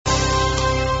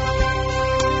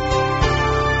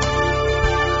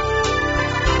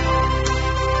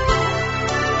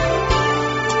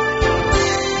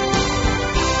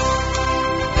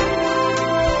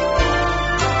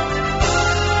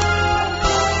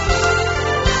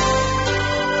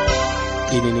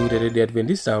ini Radio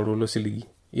Adventista ulo siligi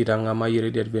itangama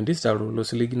Radio Adventista ulo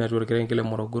siligi na tuorkerengele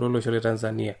Morogoro lo shole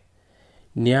Tanzania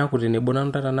nia kutene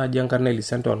bonanta na jankarneli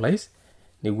centralize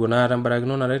ni guna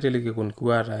tambaragno na reteleke kun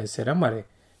kuata seramare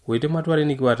wete matware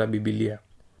ni kuata Biblia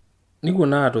ni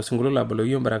guna to singulo labolo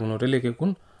yombaragno teleke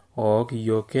kun o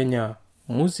kiyo Kenya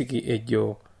musiki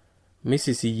ejo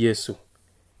misisi Yesu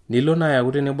nilo na ya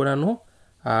kutene bonano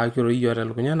a kiro yora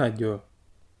lukunyana jo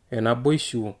ena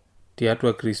boishu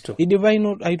tiatwa Kristo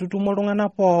idivaino aitutumo lungana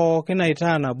pookin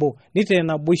aitana bo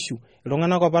nitena boishu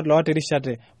lungana kwa patlo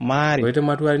waterishate mari wete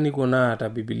matware ni kuna ta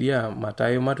Biblia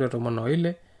Matayo matwa tomono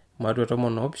ile matwa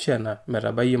tomono optiona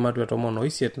metabaye matwa tomono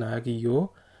isiet na haki yo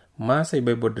masa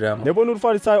Bible drama nebonur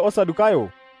farisai osadukayo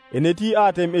eneti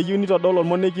atem eyunito dolol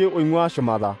moneki oingwa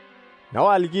shumata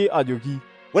nawaliki ajoki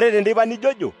ore tendipa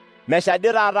nijojo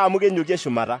meshadira ata amu kenyokie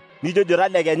shumata nijojo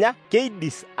radekenya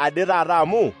keidis adira ata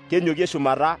amu kenyokie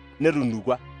shumata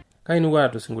netunukwa kainu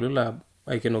watu singulula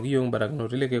aikenoki yo mbarakno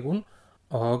teleke kun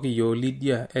ohoki yo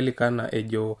Lydia Elikana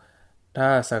ejo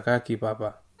ta sakaki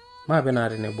papa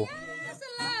mapenare nebo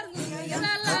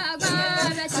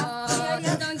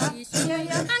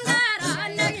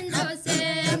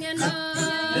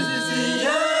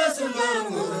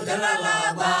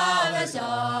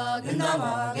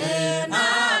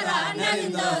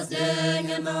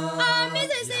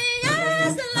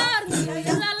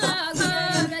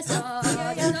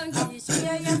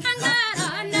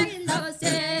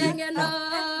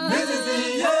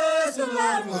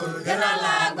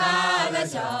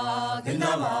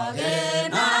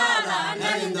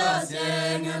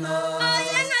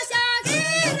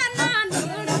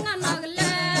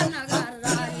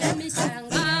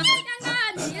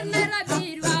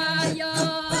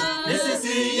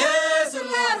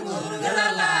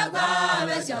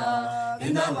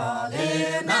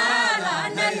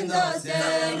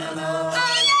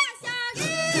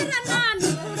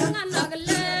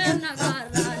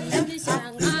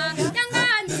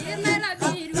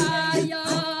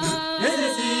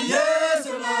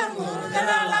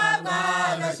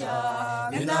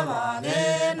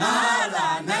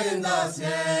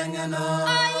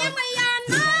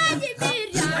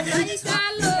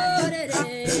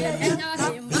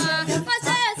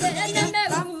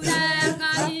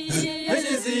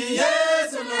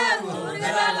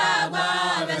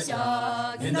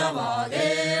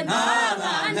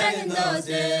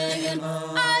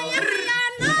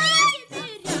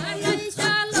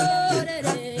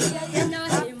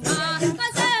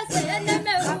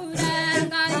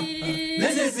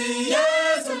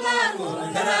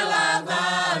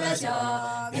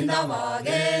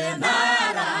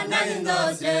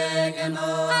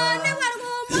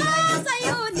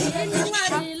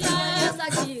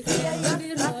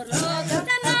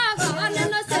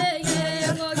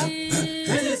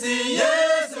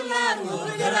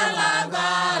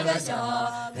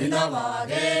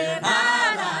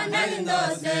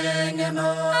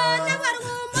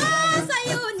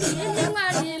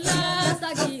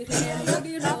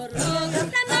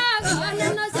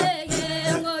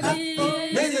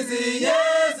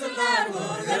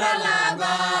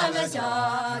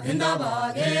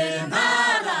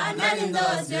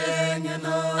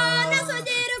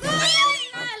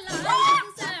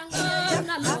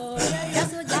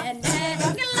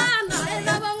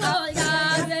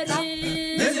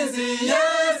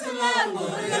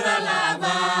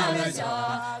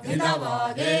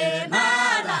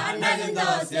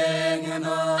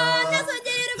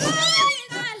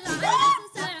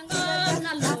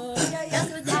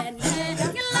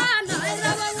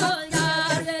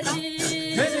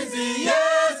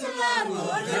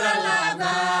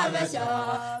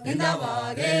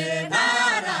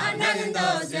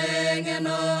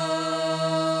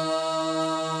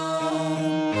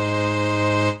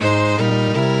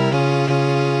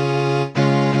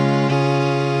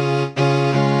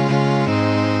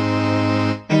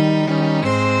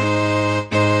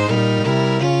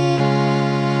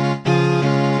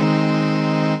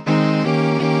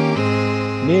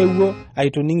newo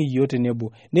aitoningi yote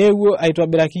nebo newo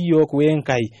aitobiraki yok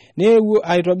wenkai newo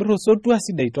aitobiru sotua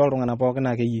sidai tolungana pookin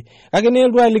akeyie kake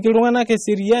neldu aliki lungana ke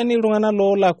seriani lungana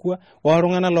lo lakwa wa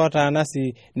lungana lo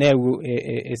taanasi newo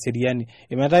seriani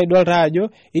imetai dolta ajo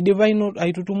idivaino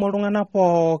aitutumo lungana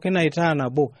pookin aitana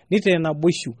bo nitena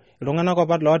boishu lungana ko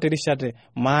pat lo terishate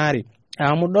mari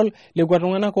amudol lekwa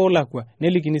tungana ko lakwa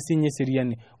nelikini sinye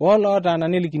seriani wala otana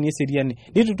nelikini seriani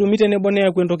nitutumite nebo ne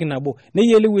yakwentoki nabo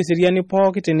neyelewe seriani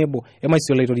pooki tenebo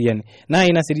emaisolo itoriani na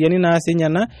ina seriani na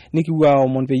asenyana nikiwa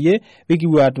omonpeye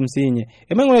bikiwa atumsenye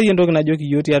emengwe yentoki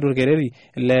najoki yoti aturkereri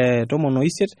le tomono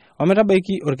iset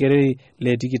ometabaiki orkereri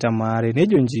le tikitamare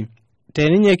nejonji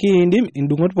teninye kiindim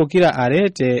indungot pokira are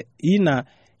te ina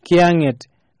kianget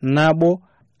nabo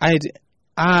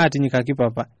aatinyikaki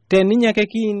papa. Teninye ake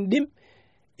kiindim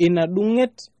ina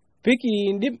dunget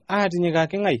pikiindim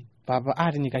aatinyikaki ngai papa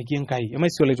aatinyikaki Enkai.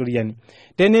 Emaisio Laitoriani.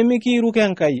 Tenemikiru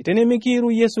Enkai,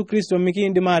 tenemikiru Yesu Kristo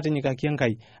mikiindim aatinyikaki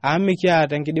Enkai.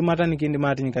 Mikiata enkidimata nikiindim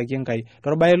aatinyikaki Enkai.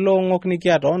 Torbae loong'ok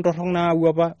nikiata ontorrok naawuo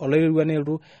apa oloirua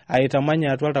neeltu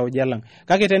aitamanya atua iltauja lang.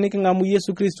 Kake teniking'amu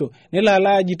Yesu Kristo nelo alo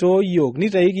ajitoo yiok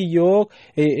nitaiki yiok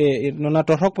nona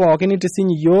torrok pookin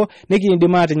nitisinyi yiok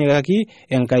nikiindim aatinyikaki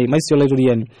Enkai. Emaisio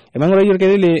Laitoriani. Emang'urai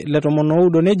orkereri le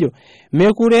 19 nejo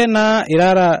mekure naa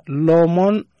irara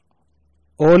lomon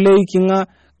oleikinga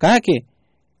kake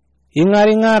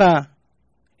ingaringara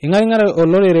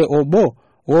olorere obo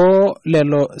o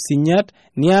lelo sinyat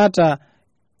niata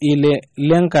ile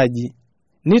lenkaji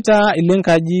nita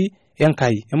ilenkaji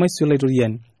Enkai. Emaisio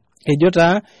Laitoriani. Ejo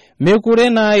taa mekure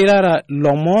naa irara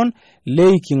lomon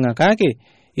leikinga kake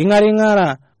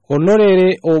ingaringara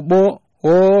olorere obo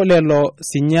o lelo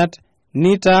sinyat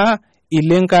nita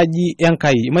ilenkaji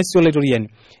Enkai. Emaisio Laitoriani.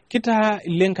 Kita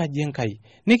ilenkaji Enkai.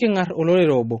 Nikingar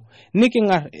olorere obo,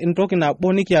 nikingar entoki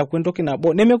nabo, nikiaku entoki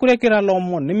nabo, nemekure kira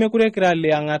lomon, nemekure kira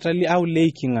leangatali au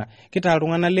leikinga. Kita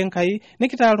iltung'ana lenkai,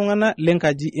 nikita iltung'ana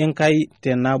lenkaji Enkai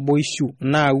tenaboishu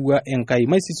naawua Enkai.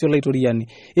 Emaisio Laitoriani.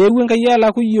 Eewuo Enkai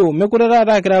alaku yiok, mekure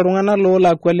taata kira iltung'ana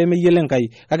loolakua lemeyiolo Enkai,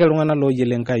 kake iltung'ana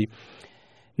looyiolo Enkai.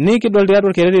 Nikidol tiatua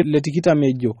orkereri le 20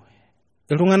 ejo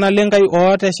iltung'ana lenkai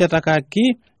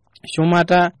ooteshetakaki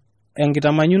shumata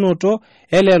enkitamanyunoto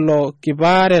elelo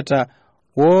kipaareta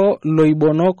o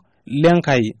loibonok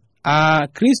lenkai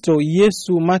Kristo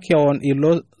Yesu makeon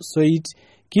ilo soit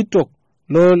kitok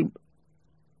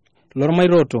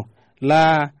lormairoto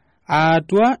la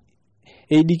atua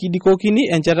eidikidikokini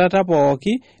enchatata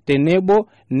pooki tenebo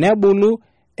nebulu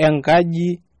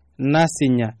enkaji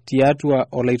nasinya tiatua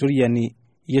Olaitoriani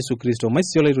Yesu Kristo.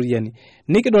 Emaisio Laitoriani.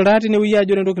 Nikidol taa tinewueji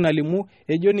ajo entoki nalimu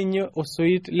ejo ninye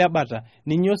osoit lebata,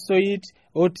 ninye osoit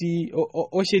oti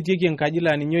oshetieki enkaji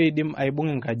la ninye oidim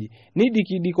aibung'a enkaji.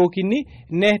 Nidikidikokini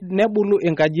nebulu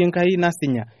enkaji Enkai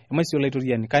nasinya. Emaisio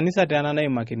Laitoriani. Kanisa tena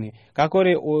naimakini.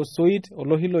 Kakore osoit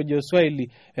olohilo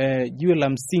Joswaili jiwe la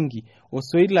msingi,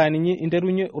 osoit la ninye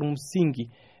interunye msingi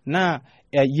na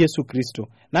Yesu Kristo.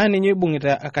 Na ninye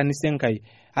ibung'ita kanisa Enkai.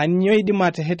 Aninyo idim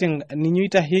atehete ninyo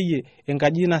itaheye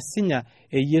enkaji nasinya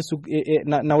Yesu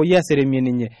na oya seremie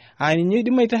ninye. Aninyo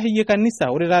idim itaheye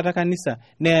kanisa, ore taata kanisa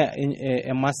ne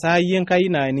emasai Enkai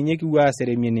na ninye kiwa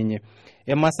seremie ninye.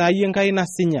 Emasai Enkai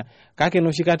nasinya kake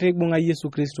noshikate ibung'a Yesu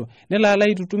Kristo. Nelala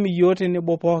itutumi yote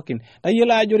nebo pookin.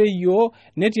 Tayiolo ajore yo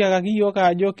netiakaki yo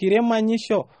ajo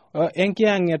kiremanyisho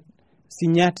enkianget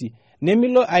sinyati.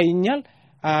 Nemilo ainyal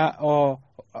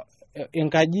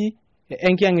enkaji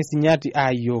enkianget sinyati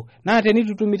ayo. Na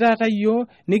tenitutumi taata yo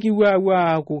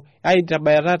nikiwa aku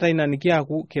aitabaya taata ina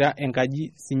nikiaku kira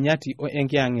enkaji sinyati o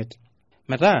enkianget.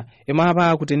 Meta emapa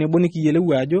aku tenebo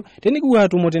nikiyieleu ajo tenikiwa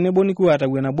atumo tenebo nikiwa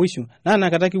atawe naboishu na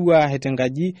nakata kiwa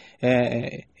hetenkaji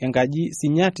enkaji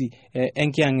sinyati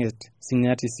enkianget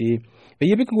sinyati si.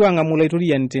 Peyie kiwa ng'amu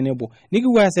Laitoriani tenebo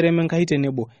nikiwa sereme Enkai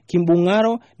tenebo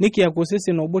kimbung'aro nikiaku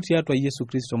sese nobo tiatua Yesu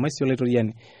Kristo. Emaisio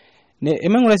Laitoriani. Ne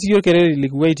emang'ura siyo orkereri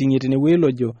likiwa iting'ie tenewueji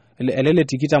lojo elele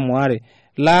 22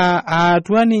 la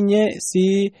atua ninye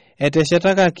si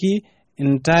eteshetakaki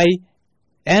ntai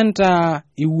enta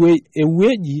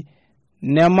ewueji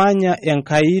nemanya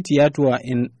Enkai tiatua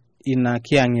ina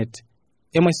kianget.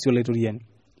 Emaisio Laitoriani.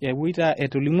 Ewuita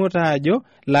etolimuo ajo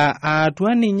la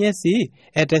atua ninye si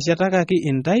eteshetakaki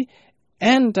intai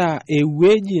enta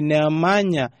ewueji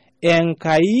nemanya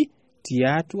Enkai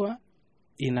tiatua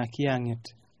ina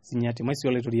kianget sinyati.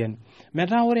 Emaisio Laitoriani.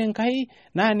 Meta ore Enkai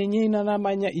na ninye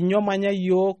inamanya inyomanya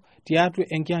yok tiatua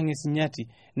enkianget sinyati.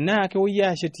 Na kewoya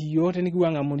asheti yote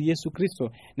nikiwa ng'amu Yesu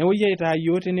Kristo. Newoya ita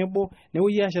yote nebo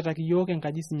newoya ashetaki yok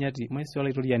enkaji sinyati. Emaisio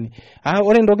Laitoriani.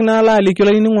 Ore entoki nala alikio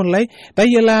laining'oni lai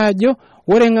tayiolo ajo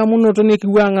ore ng'amunoto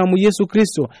nikiwa ng'amu Yesu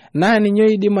Kristo na ninye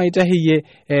idim aitahiyie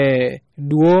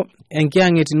duo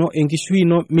enkianget ino enkishui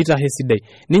ino mitahe sidai.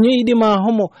 Ninye idim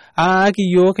ahomo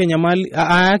aaki yok enyamali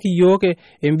aaki yok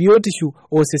embiotishu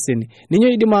oseseni.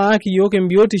 Ninye idim aaki yok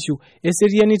embiotishu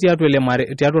eseriani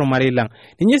tiatua ormarei lang.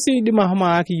 Ninye si idim ahomo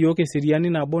aaki yok eseriani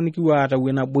nabo nikiwa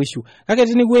atawe naboishu. Kake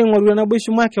tenikiwa ing'oru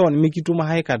naboishu makeon mikituma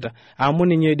haikata amu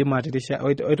ninye idim atirisha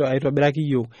aitobiraki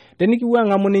yok. Tenikiwa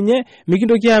ng'amu ninye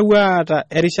mikintoki awa ata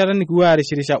erishata nikiwa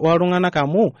arishirisha oltung'anak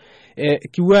amu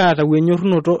kiwa atawe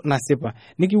enyorrunoto nasipa.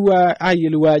 Nikiwa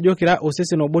ayielou ajo kira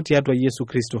osesen obo tiatua Yesu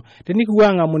Kristo.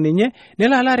 Tenikiwa ng'amu ninye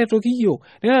nelala aretoki yiok,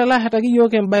 nelala ahetaki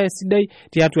yiok embaye sidai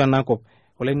tiatua enakop.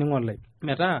 olainining'oni lai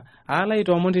metaa ala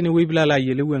itoomon tenewueji pilala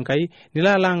ayiolou Enkai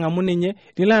nilala ang'amu ninye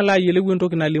nilala ayiolou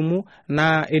entoki nalimu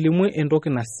na elimu entoki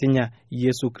nasinya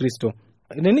Yesu Kristo.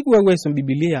 Nenikipuo aisum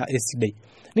Biblia esidai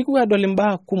nikipuo adol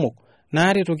imbaa kumok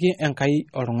naaretoki Enkai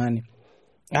oltung'ani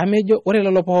amejo ore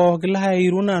lelo pookin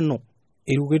lairu nanu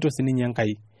erukoito sininye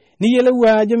Enkai niyiolou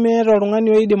ajo meeta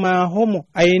oltung'ani oidim ahomo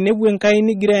ainepu Enkai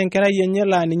nigira enkerai enye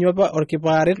laa ninye apa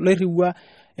orkipaaret loiriwua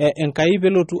Enkai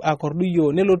pelotu akordu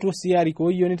iyiok nelotu sii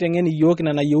arikoo iyiok niteng'en iyiok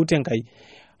ina nayieuta Enkai.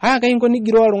 Kainko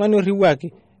nigiroo oltung'ani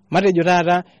orriwuaki matejo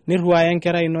taata nirruaya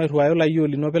enkerai ino irruaya olayiok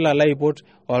lino pelala aipot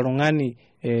oltung'ani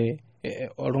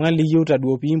liyieuta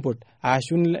duo piimpot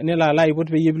ashu nilala aipot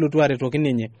peyie pilotu aretoki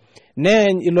ninye.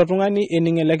 Neeny ilo tung'ani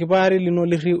ening ele kipaari lino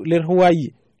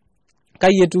lirruayie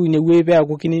kai etiu inewueji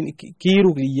peeku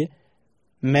kiiruk iyie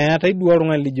meetai duo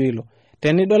oltung'ani lijo ilo.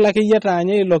 Tenidol akeyie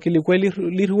taanye ilo kilikuai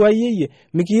lirruayie iyie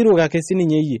mikiiruk ake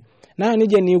sininye iyie. Naa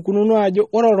nejia nikununo ajo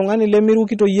ore oltung'ani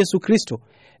lemirukito Yesu Kristo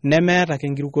nemeeta ake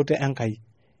enkirukoto Enkai.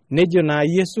 Nejo naa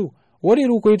Yesu ore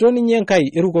irukoito ninye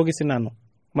Enkai erukoki sinanu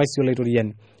maisio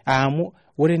laitoriani amu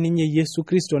ore ninye Yesu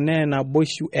Kristo nee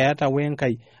naboishu eeta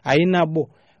wenkai ainabo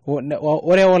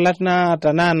ore olat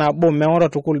naata naa nabo meoro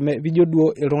tukul pijo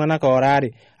duo iltung'anak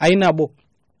orare ainabo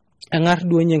eng'ar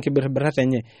duo nye enkibirbirat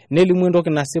enye nelimu entoki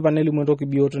nasipa nelimu entoki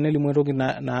bioto nelimu entoki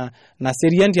na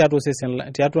serian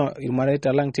tiatua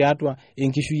irmareita lang tiatua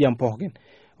enkishui ang pookin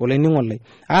olainining'oni lai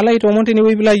ala itoomon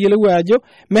tenewueji pilo ayiolou ajo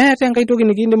meeta enkai toki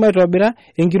nikiindim aitobira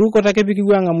enkirukoto ake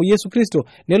pikipuo ang'amu Yesu Kristo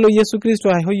nelo Yesu Kristo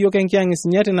aisho iyiok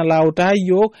enkiang'isinyat nalo autaa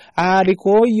iyiok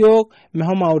arikoo iyiok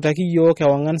mehomo autaki iyiok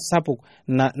ewang'an sapuk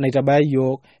naitabaya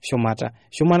iyiok shumata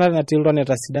natii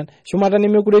iltoneta sidan shumata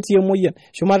nemekure etii emoyian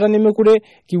shumata nemekure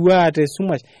kipuo aata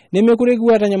esumash nemekure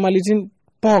kipuo aata nyamalitin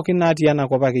pookin natii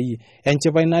enakop akeyie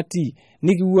enchipai natii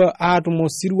nikipuo aatum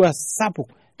osirua sapuk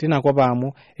tina kop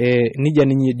amu nija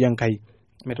ninye ejo Enkai.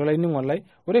 Metolainining'oni lai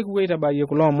ore kipuo aitabayie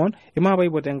kulo omon imaapa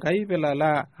ipot Enkai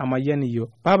pelala amayian iyiok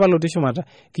papa lotii shumata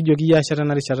kijoki iyie asha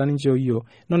tena rishata ninchoo iyiok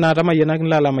naata mayianaki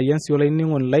nilala amayian sii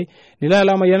olainining'oni lai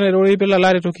nilala amayian airoroi pelala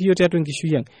aretoki iyiok tiatua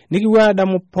enkishui ang nikipuo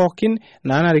adamu pookin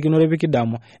naanarikinore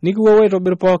pikidamu nikipuo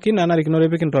aitobir pookin naanarikinore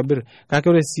pikintobir kake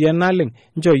ore sii enaleng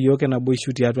nchoo iyiok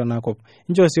enaboishu tiatua enakop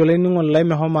nchoo sii olainining'oni lai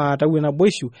mehomo aatau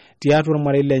enaboishu tiatua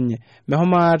ormarei lenye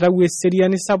mehomo aatau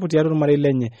eseriani sapuk tiatua ormarei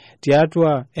lenye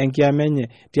tiatua enkiama enye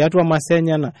tiatua masaa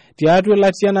enyana tiatua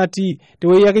latia natii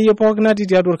tewueji akeyie pookin natii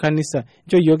tiatua kanisa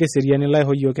nchoo iyiok eseriani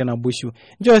laisho iyiok enaboishu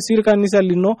nchoo sii kanisa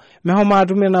lino mehomo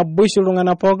atum enaboishu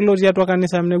iltung'anak pookin lotii atua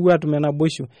kanisa nepuo atum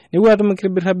enaboishu nepuo atum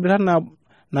inkirbirat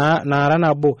naara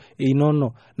nabo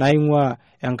inono naing'ua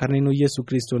enkarna ino Yesu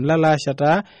Kristo nilala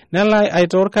ashataa nilala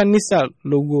aitoor kanisa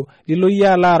lowuo lilo iyie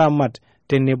ala aramat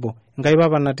tenebo Enkai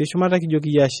papa natii shumata kijoki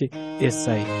iyie ashe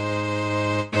esai.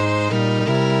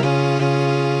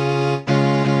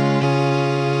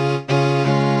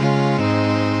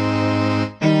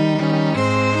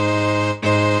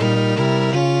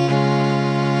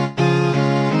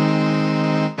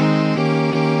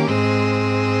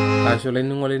 Asho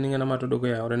laining'ole ning'ena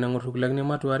matodogoya ore neng'or kulakini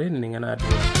matuare ning'ena atu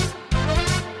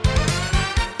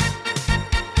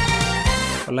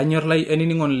Olanyor lai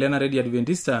enining'oni lena Radio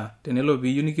Adventista tenelo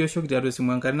piiyieu nikioshoki tiatua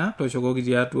esimu enkarna tooshokoki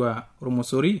tiatua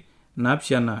ormosori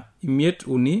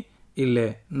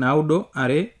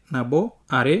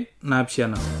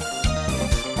 7536992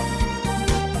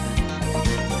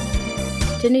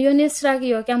 Teniyieu nisiraki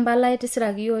iyiok empalai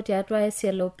tisiraki iyiok tiatua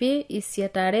SLP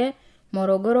Isietare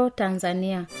Morogoro,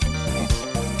 Tanzania.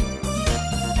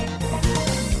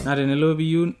 Na tenelo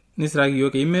piiyieu nisiraki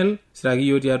iyiok email siraki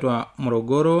iyiok tiatua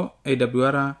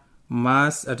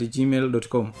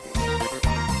morogoro@mas@gmail.com.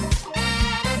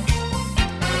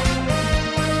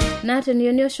 Na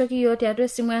teniyieu nioshoki iyiok tiatua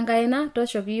esimu enkaina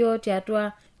tooshoki iyiok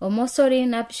tiatua ormosori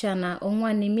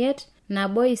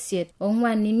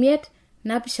 745-158-459.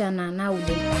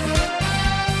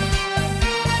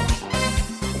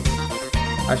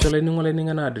 Asho laining'ole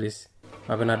ning'ena address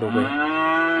mapena dogoya.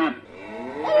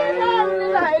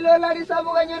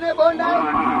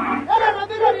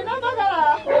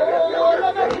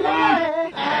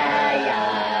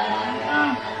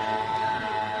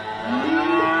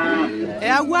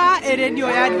 Eyaua eredio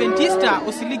ya Adventista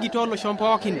osiligi tolosho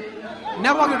pookin.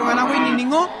 Nepok iltung'anak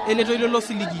oinining'o eletoilo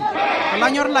losiligi.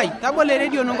 Olanyor lai, tabolo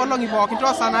eredio nonkolong'i pookin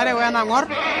toosanare wenang'or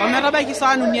ometabaiki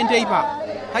saa uni enteipa.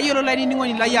 Tayiolo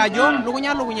lainining'oni lai ajo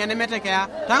lukunya nemetekeya.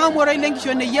 Tang'amu oroilo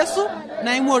enkishon e Yesu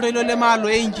naing'ua oroilo lemaalo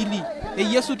e Injili. E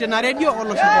Yesu tena redio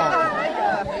olosho pookin.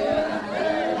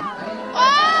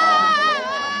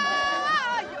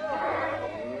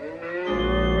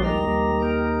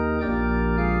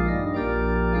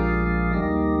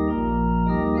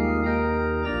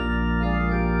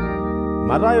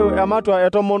 Matayo ematua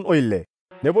etomon oile.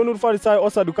 Neponu Irfarisayo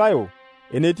osadukayo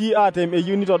enetii aatem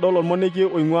eyieu nitodol ormonekie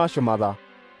oing'ua shumata.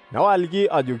 Newaliki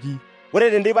ajoki,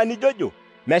 ore tenteipa nijojo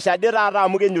mesha ade taata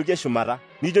amu kenyokie shumata,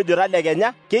 nijojo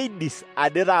tadekenya keidis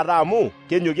ade taata amu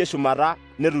kenyokie shumata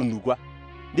netunukua.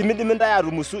 Dimidimi ntae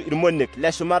atumusu irmonek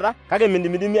le shumata, kake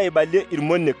mindimidimi aibalie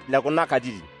irmonek le kuna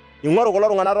katitin. Ing'oru kulo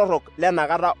tung'anak torrok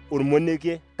lenakata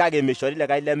ormonekie, kake mishori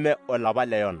likae leme olapa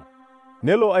le Yona.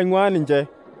 Nelo aing'uaa ninche.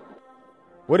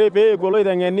 Ore pee epuo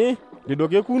loiteng'eni lido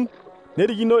kekun,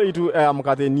 nerikino eitu eya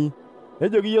mukateni.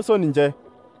 Nejoki Yesu ninche,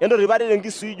 entorripate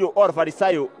tenkisuijo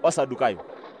orfarisayo osadukayo.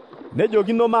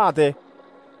 Nejokino maate,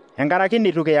 enkaraki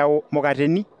nitu kiyau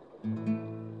mukateni.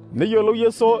 Neyiolou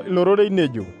Yesu ilororei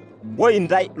nejo, woi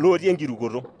ntae lotii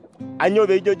enkirukoto, anyoo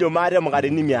peijojo maate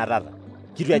mukateni miatata?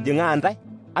 Kitu ejing'aa ntae?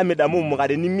 Amidamu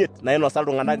mukateni 5 nainosa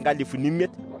iltung'anak 5,000,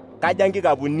 kaja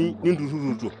nkikapuni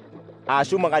ninturrurutuo?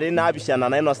 Ashu mukateni 7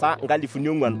 nainosa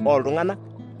 4,000 oltung'anak,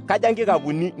 kaja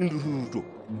nkikapuni ninturrurutuo?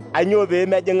 Anyoo pee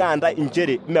mejing'aa ntae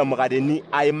inchere ime mukateni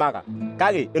aimaka,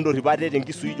 kake entorripate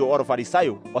tenkisuijo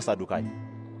orfarisayo osadukayo.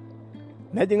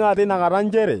 Nejing'aa tinakata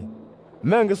nchere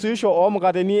mee nkisuisho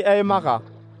oomukateni eimaka,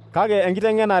 kake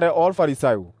enkiteng'enare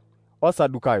orfarisayo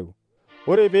osadukayo.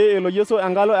 Ore pee elo Yesu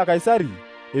enkalo e Kaisari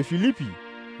e Filipi,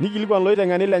 nikilikuan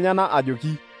loiteng'eni lenyana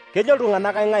ajoki, kejo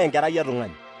iltung'anak aing'ae enkerai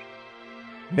etung'ani?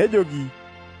 Nejoki,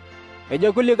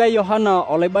 ejo kulikae Yohana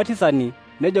Olaibatisani,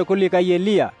 nejo kulikae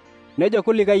Eliya, nejo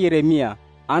kulikae Yeremia,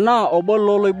 anaa obo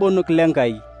looloibonok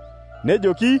lenkai.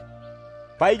 Nejoki,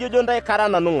 paijojo ntae kara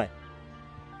nanu ng'ae?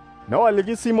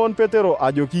 Newaliki Simon Petero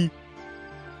ajoki,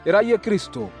 ira yie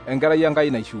Kristo, enkerai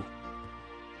Enkai naishu.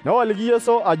 Newaliki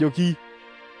Yesu ajoki,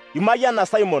 imayiana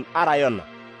Simon ara Yona,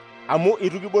 amu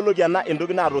itu kiboloki ena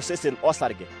entoki naata osesen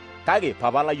osarge, kake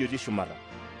Papa lai otii shumata.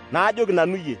 Naajoki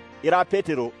nanu yie, ira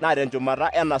Petero naa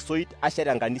tenchumata ena soit ashet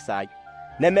enkanisa ai,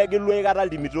 nemegelu aikata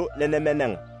iltimito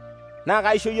lenemeneng'a. Naa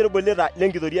kaisho yie irboleta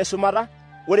lenkitoria eshumata,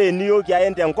 ore eniyooki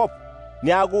aen tenkop,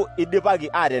 niaku idipaki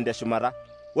aaten teshumata,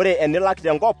 ore enilak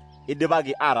tenkop,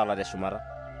 idipaki aatalak teshumata.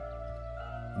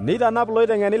 Nitanap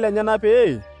loiteng'eni lenyana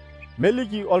pee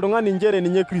meliki oltung'ani nchere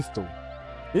ninye Kristo.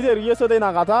 Niteru Yesu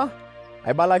tinakata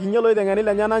aibalakinye loiteng'eni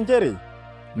lenyana nchere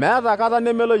meeta kata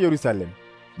nemelo Yerusalem,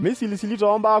 misilisili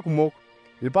toombaa kumok,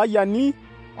 ilpayiani,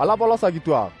 olapolosak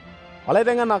kituak,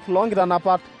 olaiteng'enak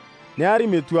loonkitanapat, neari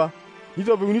metua,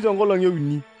 nitopikuni toonkolong'i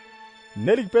 3.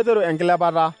 Nerik Petero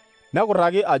enkilepata,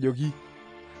 nekurraki ajoki,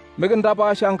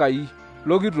 mikintapaasha Enkai,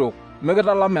 lokitok,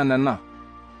 mikitalam enena.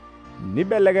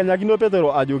 Nibelekenyakino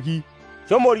Petero ajoki,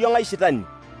 shomo oriong' Shetani,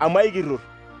 amu aikirror,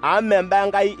 amu memba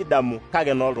Enkai idamu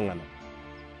kake nooltung'anak.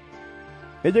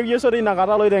 Nejoki Yesu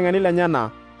tinakata loiteng'eni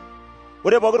lenyana,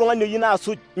 ore pooki tung'ani oyieu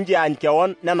naasuj njiany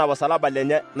kewon nenap osalaba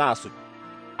lenye naasuj.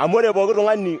 Amu ore pooki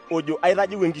tung'ani ojo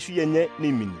aitajiu enkishui enye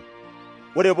neiminie.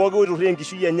 Ore pooki oiturraa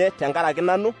enkishui enye tenkaraki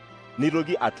nanu,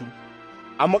 nitoki atum.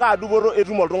 Amu kaa dupoto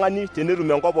etum oltung'ani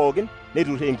tenetum enkop pookin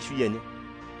neiturraa enkishui enye.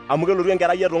 Amu kelotu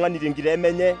enkerai etung'ani tenkiteeme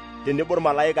enye tenebo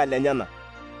irmalaika lenyana,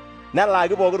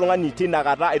 nelaaki pooki tung'ani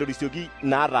tinakata aitorisioki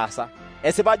naataasa.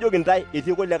 Esipa ajoki ntae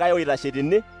etii kulikae oitashe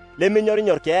tene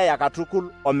lemenyorinyor keeya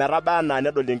katukul ometaba anaa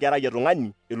nedol enkerai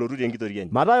etung'ani elotu tenkitoria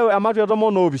enye. Matayo ematua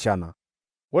 17.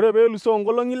 Ore pee elusoo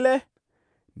nkolong'i 6,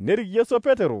 nerik Yesu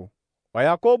Petero o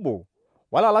Yakobo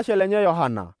wolalashe lenye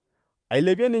Yohana,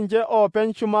 ailepie ninche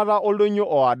oopeny shumata oldonyo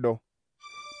oodo.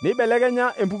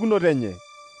 Neibelekenya empukunoto enye,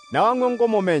 newang'u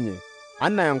enkomom enye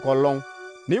anaa enkolong',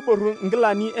 neiborru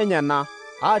nkilani enyena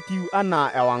aatiu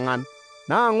anaa ewang'an.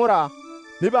 Naa ng'ura,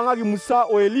 neipang'aki Musa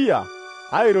o Eliya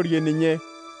airorie ninye.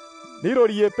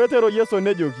 Neirorie Petero Yesu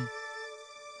nejoki,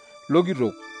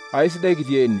 lokitok, aisidai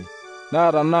kitii ene,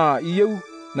 naa tanaa iyieu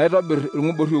naitobirr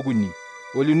irng'uborri 3,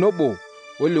 olino obo,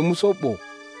 ole Musa obo,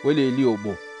 ole Eliya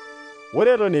obo.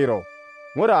 Ore eton eiro,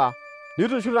 ng'ura,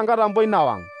 nitushul enkatamboi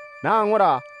nawang', naa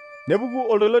ng'ura,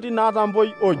 nepuku oltoilo tina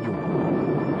atamboi ojo,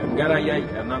 enkerai ai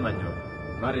ena nanyor,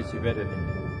 natishipete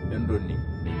ninye, entoning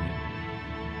ninye.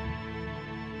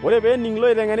 Ore peening'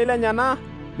 loiteng'eni lenyana,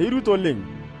 neirut oleng',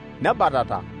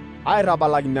 nebatata,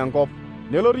 airabalakino enkop.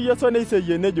 Nelotu Yesu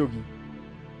neiseyie nejoki,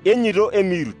 enyito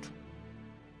emiirut.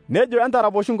 Nejo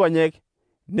entaraposhu nkonyek,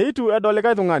 neitu edol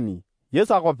likae tung'ani,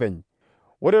 Yesu ake openy.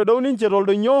 Ore edou ninche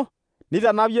toldonyo,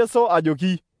 nitanap Yesu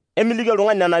ajoki, emiliki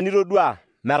oltung'ani nena nitodua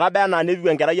metaba enaa nepiu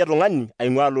enkerai etung'ani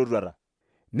aing'ua lotuata.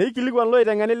 Neikilikuan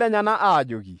loiteng'eni lenyana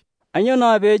aajoki, anyoo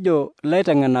naa peejo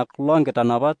laiteng'enak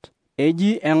loonkitanapat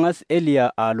eji eng'as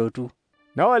Eliya alotu?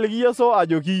 Newaliki Yesu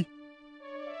ajoki,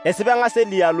 esipa eng'as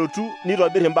Eliya alotu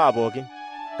nitobirr imbaa pookin,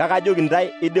 kake ajoki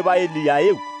ntae idipa Eliya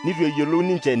ayeu nitu eyiolou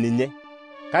ninche ninye,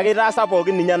 kake itaasa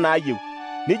pookin ninye naayieu,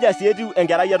 nija sii etiu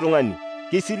enkerai etung'ani.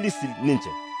 keisilisil ninche.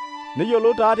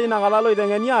 Neyiolou taa tinakata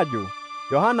loiteng'eni ajo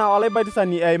Yohana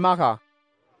Olaibatisani eimaka.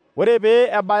 Ore pee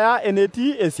ebaya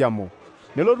enetii esiamo,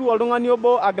 nelotu oltung'ani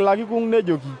obo agilaki kung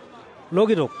nejoki,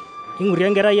 Lokitok, king'urie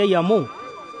enkerai ai amu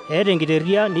eeta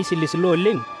enkiteria neisilisilo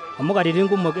oleng' amu katitin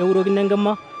kumok eurokino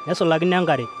enkima nesulakino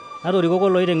enkare, natorikoko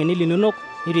loiteng'eni linonok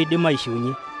nitu idim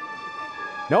aishiunye.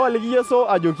 Newaliki Yesu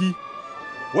ajoki,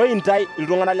 Woi ntai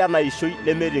iltung'anak lena ishoi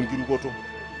lemeeta enkirukoto,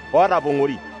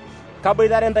 ootapong'ori,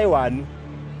 kaboitare ntai waanu,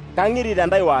 kang'irita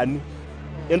ntai waanu,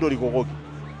 entorikokoki.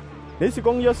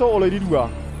 Neisikong' Yesu oloirirua,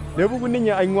 nepuku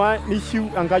ninye aing'ua nishiu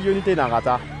enkayioni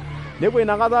teinakata. Nepuo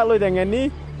inakata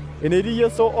loiteng'eni enetii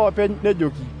Yesu oopeny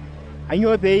nejoki,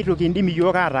 Ainyoo pee itu kindim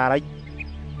iyiok ataarai?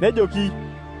 Nejoki,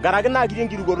 nkaraki naa kiti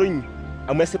enkirukoto inyi,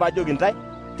 amu esipa ajoki ntai,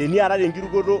 teniarare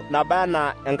enkirukoto naba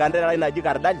enaa enkandererai naji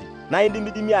kardali, naa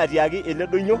indimidimi atiaki ele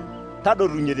doinyio,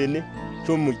 tadotunye tene,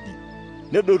 shomo idie.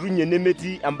 Nedotunye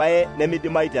nemetii embaye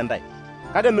nemeidimayu tentai.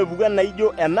 Kake mepuku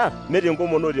enaijo ena meeta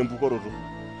enkomono tempukoroto.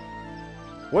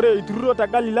 Ore itururo te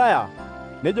Galilaya,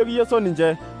 nejoki Yesu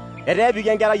ninche, etaa epiki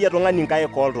enkerai etung'ani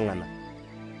nkaik ooltung'anak.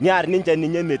 Niar ninche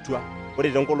ninye metua,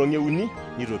 ore tenkolong' euni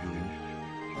nitopikuni.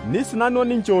 Nisinano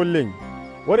ninche oleng'.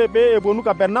 Ore pee epuonu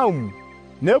Kapernaumu,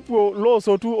 nepuo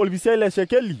loosotu olpisiai le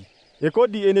shekeli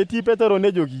ekodi enetii Petero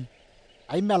nejoki,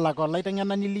 Aimelak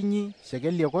olaiteng'enani linyi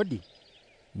shekeli ekodi?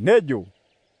 Nejo,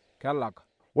 kelak.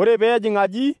 Ore pee ejing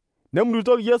aji,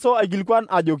 nemurutoki Yesu aikilikuan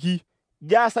ajoki,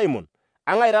 Jaa Simon,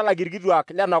 ang'ae italak irkituak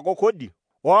lenakop kodi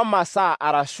oomasaa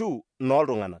arashu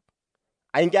nooltung'anak?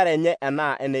 Ainkera enye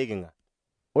enaa eneiking'a?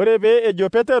 Ore pee ejo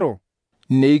Petero,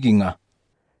 Neiking'a.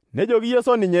 Nejoki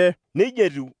Yesu ninye, Nejia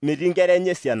etiu metii nkera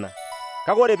enye esiana.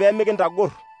 Kake ore pee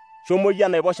mikintagor, shomo yie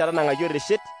enaiposha tanang'aki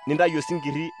oreshet nintayu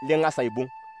osinkiri ling'as aibung',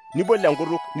 nibol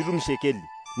enkutuk nitum shekeli,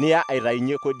 niya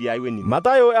aitainye kodi ai wenino.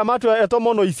 Matayo ematua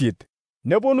e18.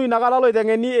 Nepuonu inakata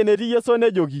loiteng'eni enetii Yesu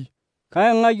nejoki,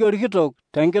 Kaing'ai orkitok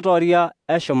tenkitoria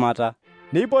eshumata.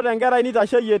 Neipot enkerai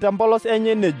nitasheyie tempolos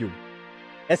enye nejo,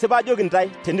 Esipa ajoki ntai,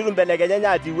 tenitu mbelekenyenye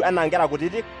atiu enaa nkera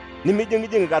kutitik,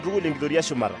 nimijing'ijing' katukul enkitoria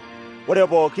eshumata. Ore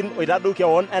pookin oitadou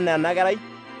kewon enaa ena kerai,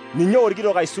 ninye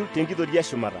orkitok aisul tenkitoria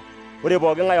eshumata. Ore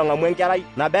pooki ng'ae ong'amu enkerai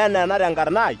naba enaa ena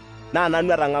tenkarna ai, naa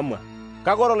nanu etang'amua.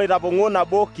 Kake ore oloitapong'oo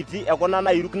nabo kiti ekuna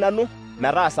nairuk nanu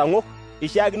metaa sang'ok,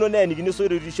 ishaakino neenikini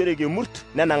soiretishoreki emurt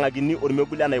nenang'akini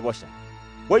ormegul enaiposha.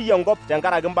 Woi enkop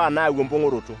tenkaraki mbaa naayau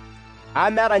empong'oroto.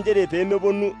 Meeta njere pee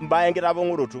meponu mbaa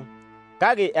enkitapong'oroto,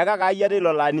 kake ekakaayia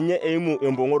teilo laa ninye eimu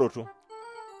empong'oroto.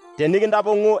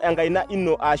 Tenikintapong'oo enkaina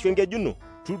ino ashu enkeju ino,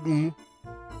 tudung'u.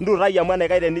 Ntuutai amu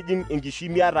enaikash tenijing' enkishui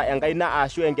miata enkaina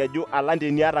ashu enkeju alang'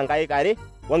 teniata nkaik are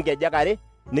onkejek are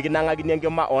nikinang'akini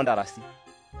enkima oontarasi.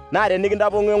 Naa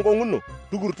tenikintapong'oo enkong'u ino,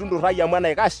 tukurtu ntuutai amu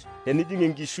enaikash tenijing'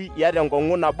 enkishui iyata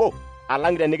enkong'u nabo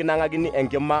alang' tenikinang'akini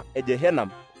enkima e Jehanam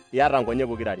iyata nkonyek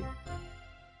pokirare.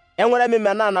 Eng'ura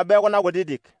mimenaa nabo ekuna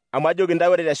kutitik, amu ajoki ntai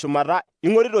ore teshumata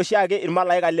ing'orita oshiake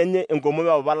irmalaika lenye enkomom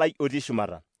epapa lai otii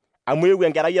shumata, amu eewuo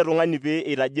enkerai etung'ani pee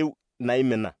eitajeu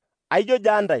naimina. Aijo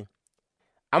jaa ntai,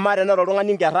 amaa teneeta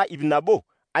oltung'ani nkera 100,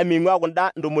 ameing'ua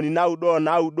kunda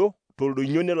 99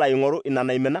 toldoinyio nelo aing'oru ina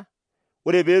naimina?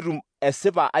 Ore peetum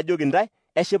esipa ajoki ntai,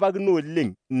 eshipakino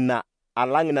oleng' ina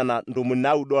alang' nena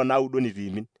 99 nitu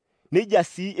iimin. Nejia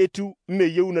sii etiu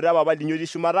meyieunoto epapa linyi otii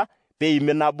shumata pee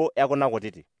imin nabo ekuna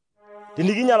kutitik.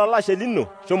 Tenikinyal olashe lino,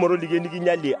 shomo toliki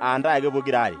enikinyalie aa ntai ake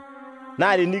pokirare.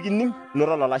 Naa tenikining',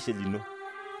 noto olashe lino.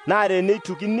 Naa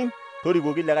teneitu kining',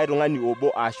 torikoki likae tung'ani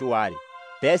obo ashu waare,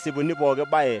 peesipuni pooki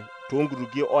baye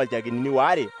toonkutukie oolchakinini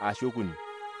waare ashu okuni.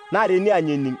 Naa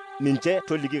teniany ening' ninche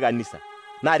toliki kanisa.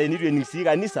 Naa tenitu ening' sii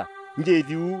kanisa, nchoo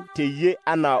etiu teyie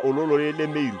anaa ololore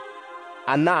lemeiru,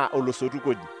 anaa olosotu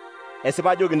kodi.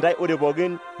 Esipa ajoki ntai ore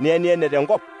pookin nieniene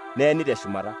tenkop, neeni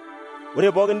teshumata.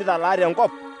 Ore pookin nitalaa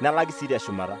tenkop, nelaki sii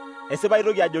teshumata. Esipa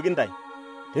aitoki ajoki ntai,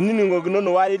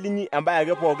 tenining'okinono waare linyi embaye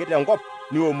ake pooki tenkop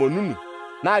niomonunu,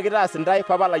 naa kitaas ntai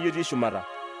papa lai otii shumata.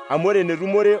 Amu ore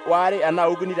enetumore waare enaa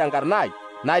okuni tenkarna ai,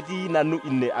 natii nanu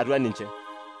ine atua ninche.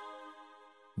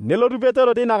 Nelotu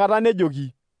Petero tinakata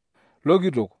nejoki,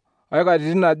 Lokitok, ai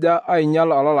katitin aja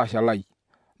ainyal olalashe lai,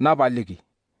 napaliki,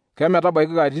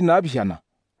 kemetabaiki katitin 7?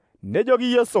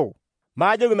 Nejoki Yesu,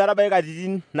 Maajoki metabaiki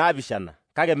katitin 7,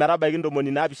 kake metabaiki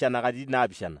 70 katitin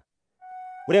 7.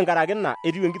 Ore nkaraki ina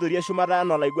etiu enkitoria eshumata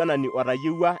enaa olaiguanani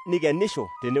otayiewua nikenisho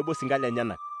tenebo sinka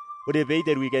lenyenak. Ore pee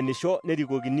iteru ikenisho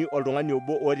nerikokini oltung'ani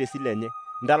obo oota esile enye,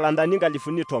 ntalantani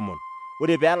 10,000.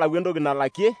 Ore pee elau entoki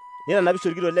nalakie, nitanapisho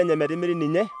orkitok lenye metimiri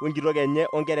ninye wenkitok enye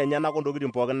onkera enyenak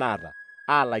ontokitin pookin naata,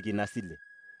 aalakie ina sile.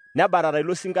 Nebatata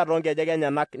ilo sinka toonkejek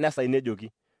enyenak nesai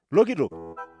nejoki, Lokitok,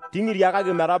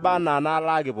 ting'iriakaki metaba anaa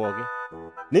naalaaki pooki.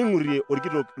 neing'urie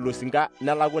orkitok ilo singa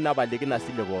nelaku nebaliki ina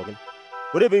sile pookin.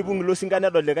 Ore peibung ilo singa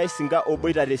nedol likae singa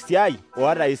oboita tesiai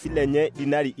oota esile enye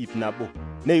dinari 100,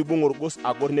 neibung orgos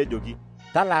agor nejoki,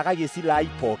 talaakaki esile ai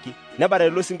pooki. Nebara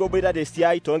ilo singa oboita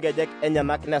tesiai toonkejek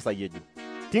enyenak nesayeju,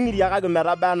 ting'iriakaki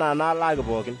metaba enaa naalaaki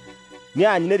pookin.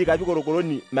 Niany nerikaki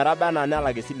korokoroni metaba enaa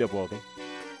nelak esile pookin.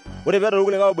 Ore peedol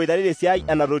kulikae oboitare tesiai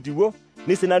enatotiwuo,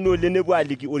 nisinanu oleng nepuo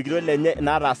aliki orkitok lenye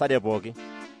inaataasate pooki.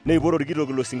 Neipot orkitok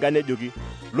ilo singa nejoki,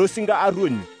 lo singa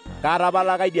arruoni,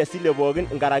 kaatapalaka idia sile pookin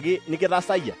nkaraki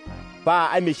nikitasayia, paa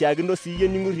ameishaakino siiyie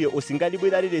ning'urrie osinga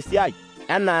liboitare tesiai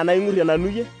enaa naing'urrie nanu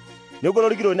iyie. Negolo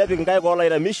orkitok nepik nkaik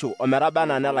oolairamisho ometaba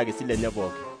enaa nelak esile enye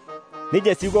pooki.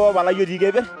 Nejia sii iko palai otii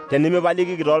keper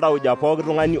tenimipalikiki tooltauja pooki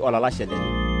tung'ani olalashe lenye.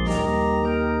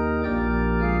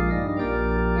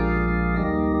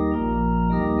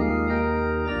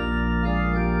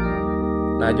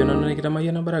 Najo nanu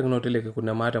nikitamayiana barakinoto ile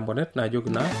kikuna maate mponet najoki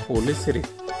naa ole siri.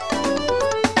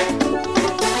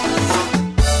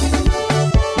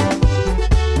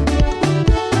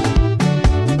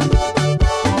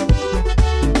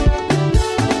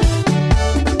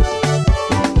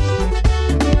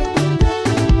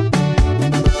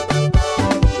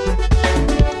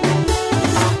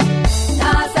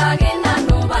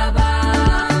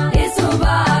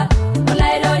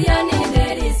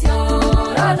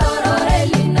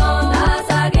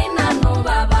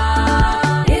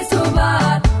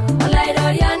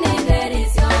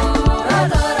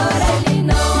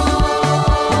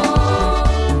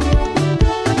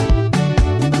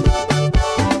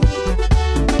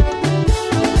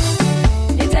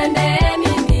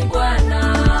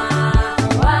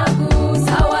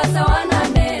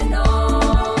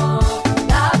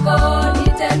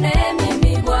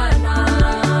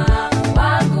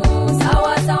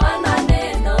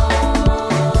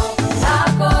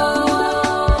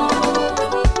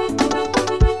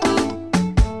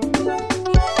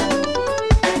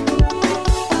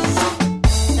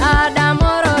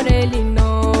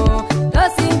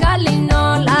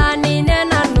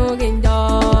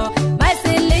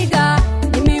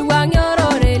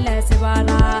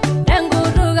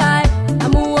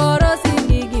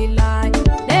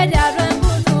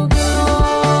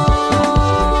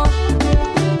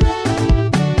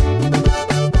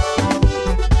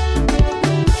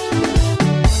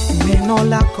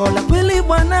 Lako la kweli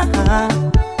Bwana,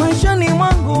 maishani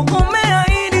mwangu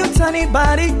umeahidi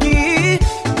utanibariki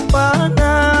Bwana.